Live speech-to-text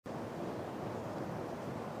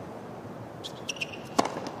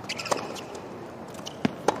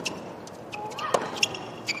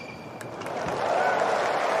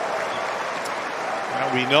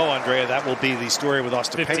Well, we know, Andrea, that will be the story with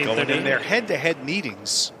Ostapenko. And in their head-to-head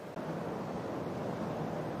meetings,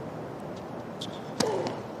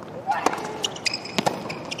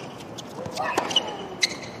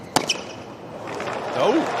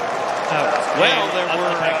 well, there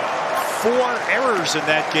were 4 errors in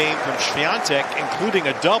that game from Swiatek, including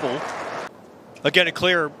a double. Again, a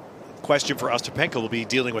clear question for Ostapenko will be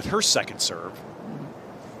dealing with her second serve.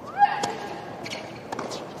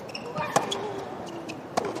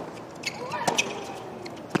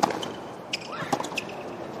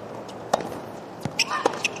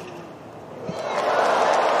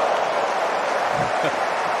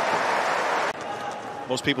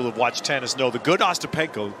 Most people who've watched tennis know the good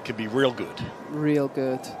Ostapenko can be real good. Real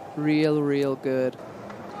good. Real good.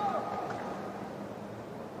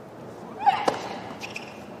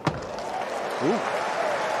 Ooh.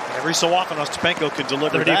 Every so often, Ostapenko can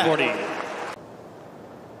deliver 30-40.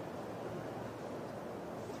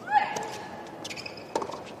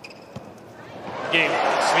 Game,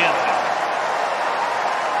 Swiatek.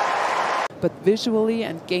 But visually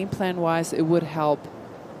and game plan-wise, it would help.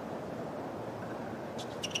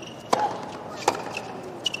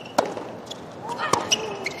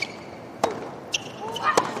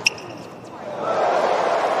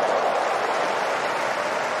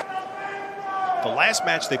 The last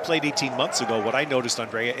match they played 18 months ago, what I noticed,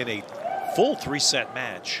 Andrea, in a full 3-set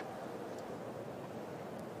match,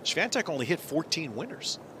 Swiatek only hit 14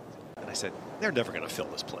 winners. And I said, they're never going to fill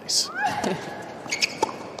this place.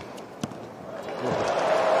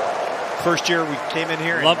 First year we came in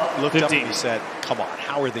here and looked 15. Up and we said, come on,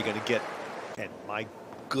 how are they going to get? And my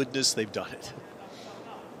goodness, they've done it.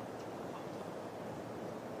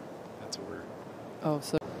 That's what we're... Oh,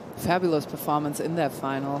 so fabulous performance in that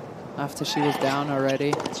final after she was down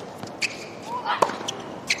already.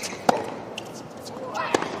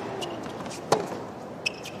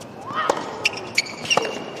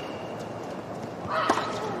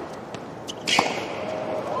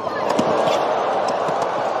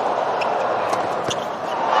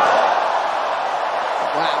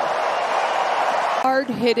 Hard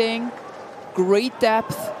hitting, great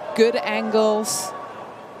depth, good angles,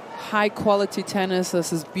 high quality tennis.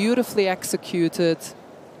 This is beautifully executed.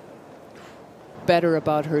 Better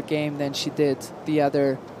about her game than she did the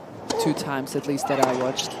other 2 times, at least, that I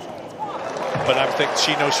watched. But I think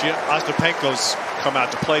she knows Ostapenko's come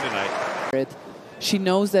out to play tonight. She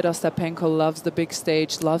knows that Ostapenko loves the big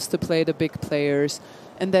stage, loves to play the big players,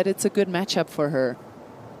 and that it's a good matchup for her.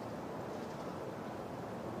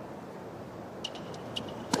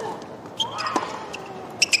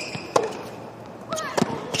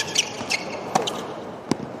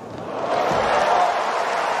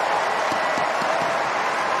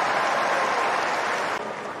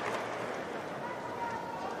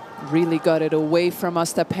 Really got it away from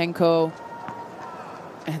Ostapenko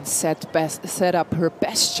and set up her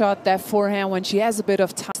best shot, that forehand, when she has a bit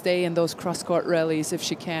of time. Stay in those cross-court rallies if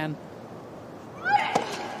she can.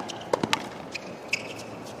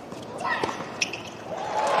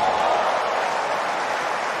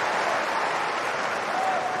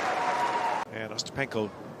 And Ostapenko,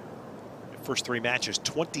 first 3 matches,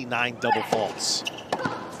 29 double faults.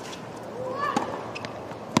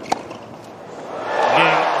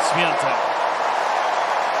 Swiatek.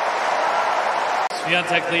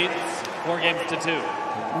 Swiatek leads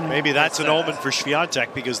 4-2. Maybe that's an omen for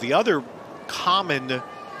Swiatek, because the other common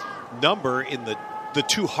number in the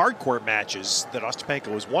 2 hardcourt matches that Ostapenko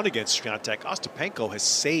has won against Swiatek, Ostapenko has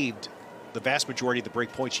saved the vast majority of the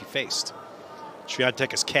break points she faced.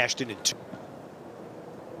 Swiatek has cashed in 2.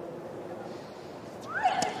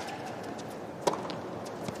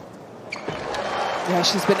 Yeah,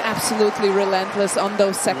 she's been absolutely relentless on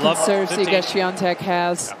those second serves Iga Swiatek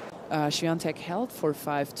has. Swiatek held for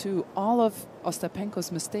 5-2. All of Ostapenko's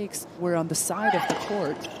mistakes were on the side of the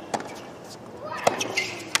court.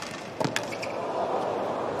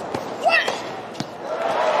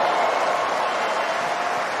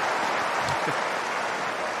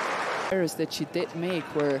 Errors that she did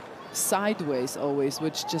make were sideways always,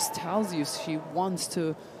 which just tells you she wants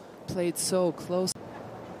to play it so close.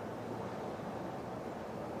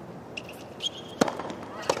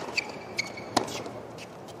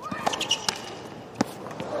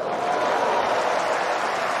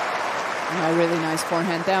 Really nice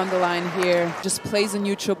forehand down the line here. Just plays a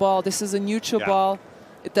neutral ball. This is a neutral ball.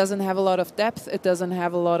 It doesn't have a lot of depth. It doesn't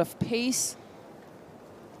have a lot of pace.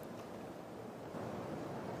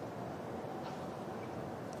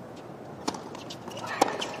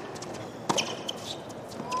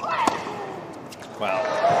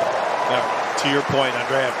 To your point,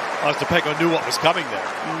 Andrea, Ostapenko knew what was coming there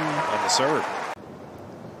on the serve.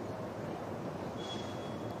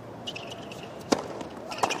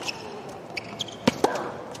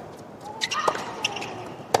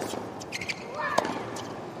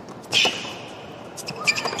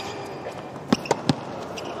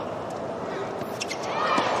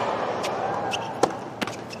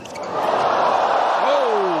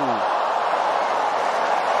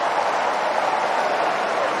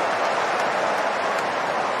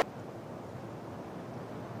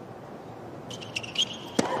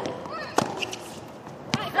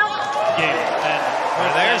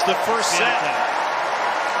 And there's the first set.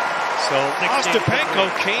 So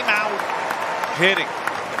Ostapenko came out hitting.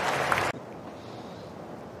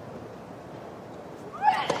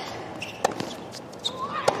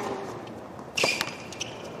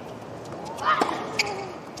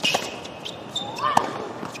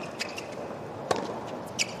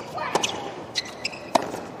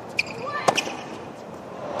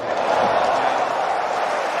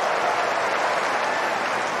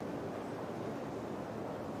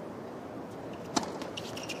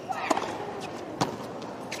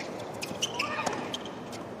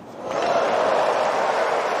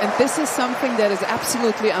 And this is something that is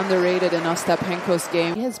absolutely underrated in Ostapenko's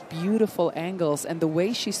game. She has beautiful angles, and the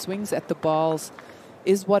way she swings at the balls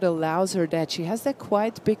is what allows her that. She has that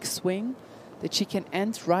quite big swing that she can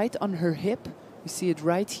end right on her hip. You see it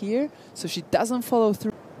right here, so she doesn't follow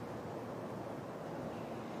through.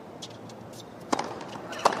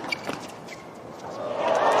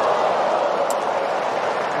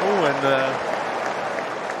 Oh, and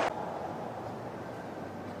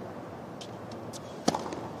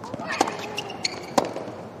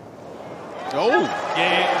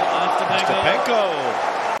Game, Ostapenko.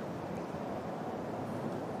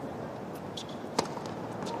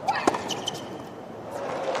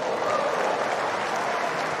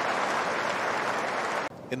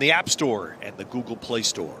 In the App Store and the Google Play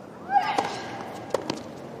Store.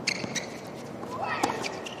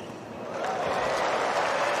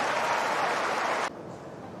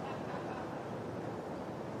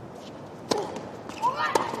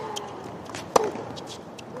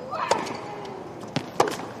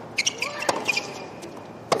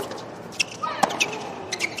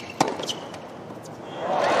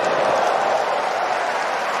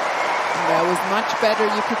 That was much better.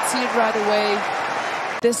 You could see it right away.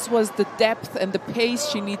 This was the depth and the pace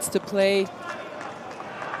she needs to play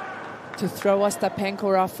to throw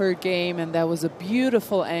Ostapenko off her game, and that was a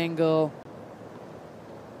beautiful angle.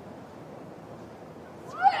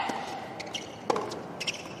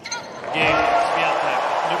 Game, Swiatek.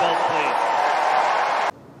 New ball, please.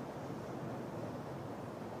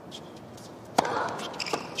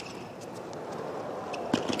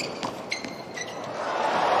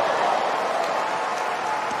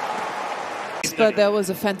 But that was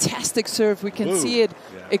a fantastic serve. We can see it.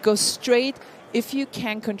 Yeah. It goes straight. If you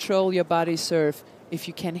can control your body serve, if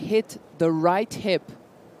you can hit the right hip,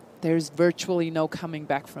 there's virtually no coming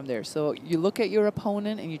back from there. So you look at your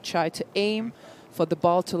opponent and you try to aim for the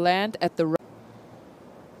ball to land at the right.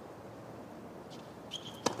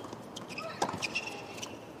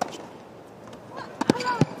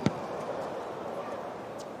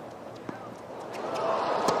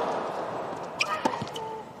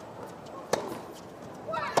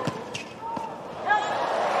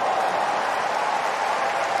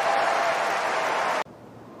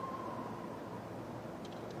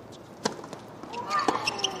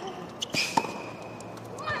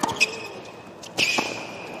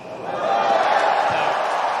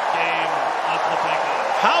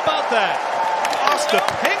 How about that?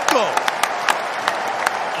 Ostapenko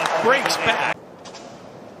breaks back.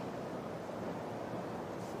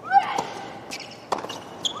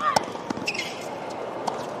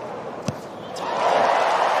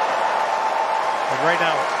 And right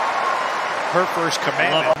now, her first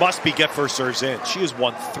commandment must be get first serves in. She has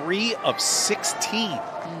won 3 of 16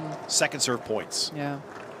 second serve points. Yeah.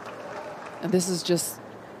 And this is just,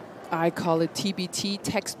 I call it TBT,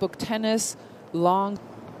 textbook tennis, long.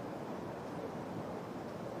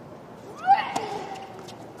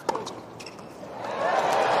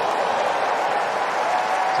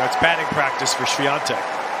 So it's batting practice for Swiatek.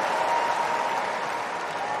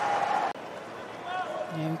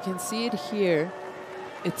 Yeah, you can see it here.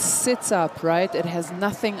 It sits up, right? It has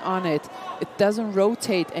nothing on it. It doesn't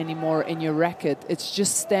rotate anymore in your racket. It's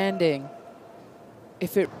just standing.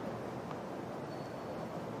 If it...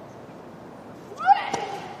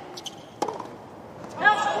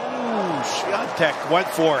 Ooh, Swiatek went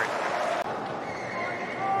for it.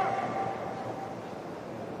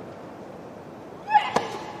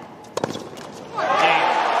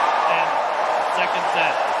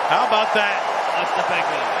 about that?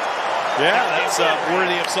 Ostapenko. Yeah, that's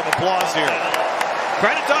worthy of some applause here.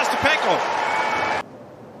 Credit to Ostapenko.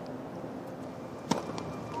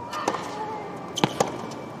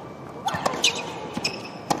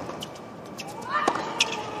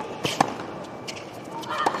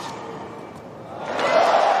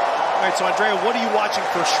 All right, so Andrea, what are you watching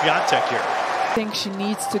for Swiatek here? I think she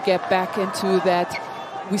needs to get back into that.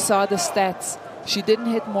 We saw the stats. She didn't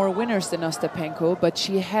hit more winners than Ostapenko, but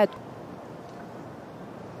she had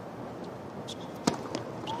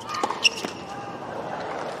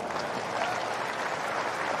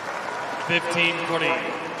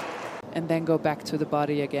 15-40. and then go back to the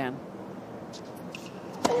body again.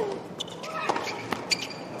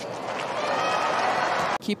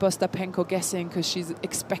 Keep Ostapenko guessing because she's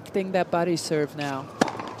expecting that body serve now.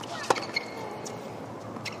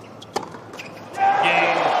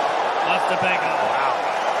 Game. Ostapenko. Wow.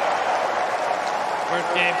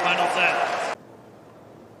 First game, final set.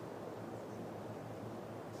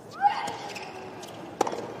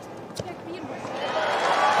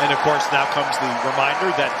 And of course, now comes the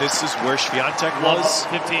reminder that this is where Swiatek was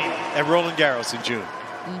 15. at Roland Garros in June.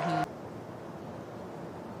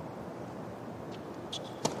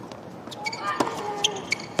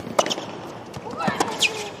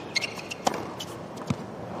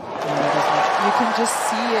 You can just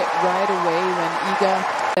see it right away when Iga,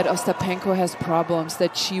 that Ostapenko has problems,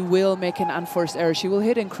 that she will make an unforced error. She will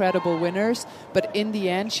hit incredible winners, but in the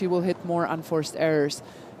end, she will hit more unforced errors.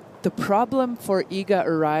 The problem for Iga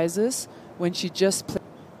arises when she just plays.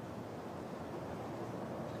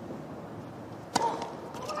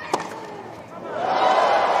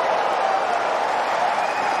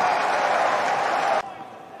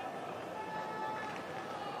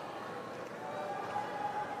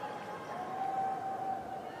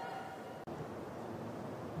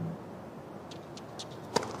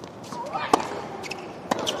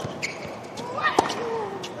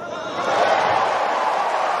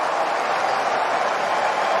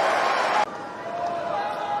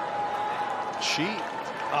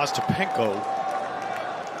 Ostapenko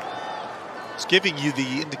is giving you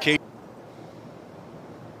the indication.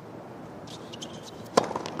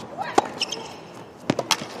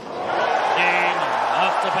 Game.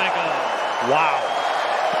 Ostapenko. Wow.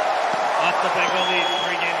 Ostapenko leads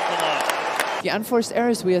 3 games to love. The unforced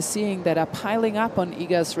errors we are seeing that are piling up on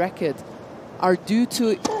Iga's racket are due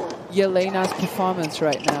to Jelena's performance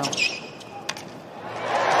right now.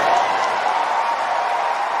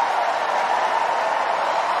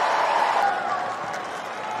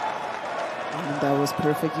 And that was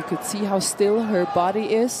perfect. You could see how still her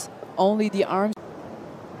body is. Only the arms.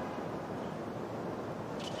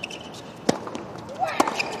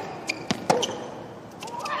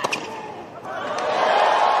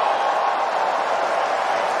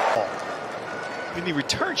 In the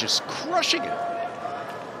return, just crushing it.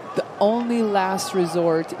 The only last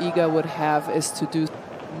resort Iga would have is to do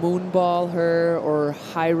moonball her or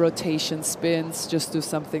high rotation spins. Just do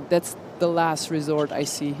something. That's the last resort I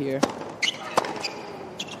see here.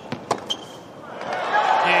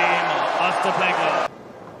 Game. Ostapenko.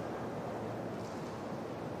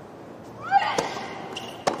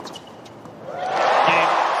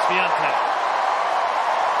 Game. Swiatek.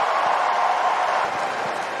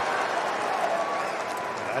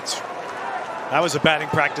 That was a batting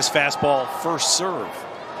practice fastball first serve.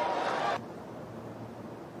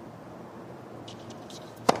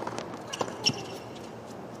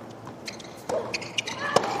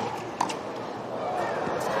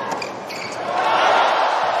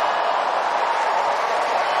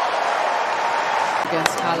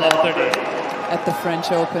 Against Halle at the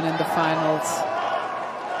French Open in the finals.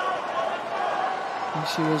 And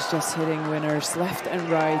she was just hitting winners left and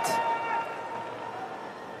right.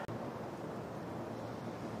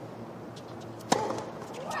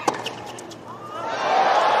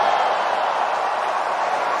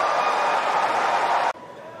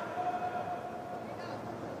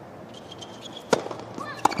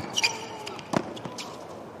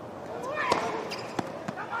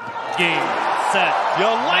 Game. Set.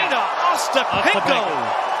 Jelena Ostapenko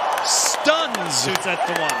stuns 2 sets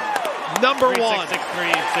to 1. number 3-6, 1.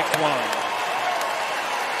 6-3,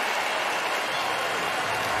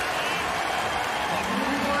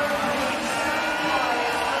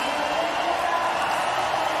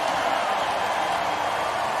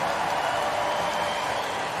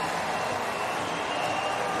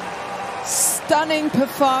 6-1. Stunning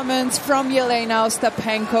performance from Jelena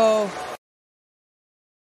Ostapenko.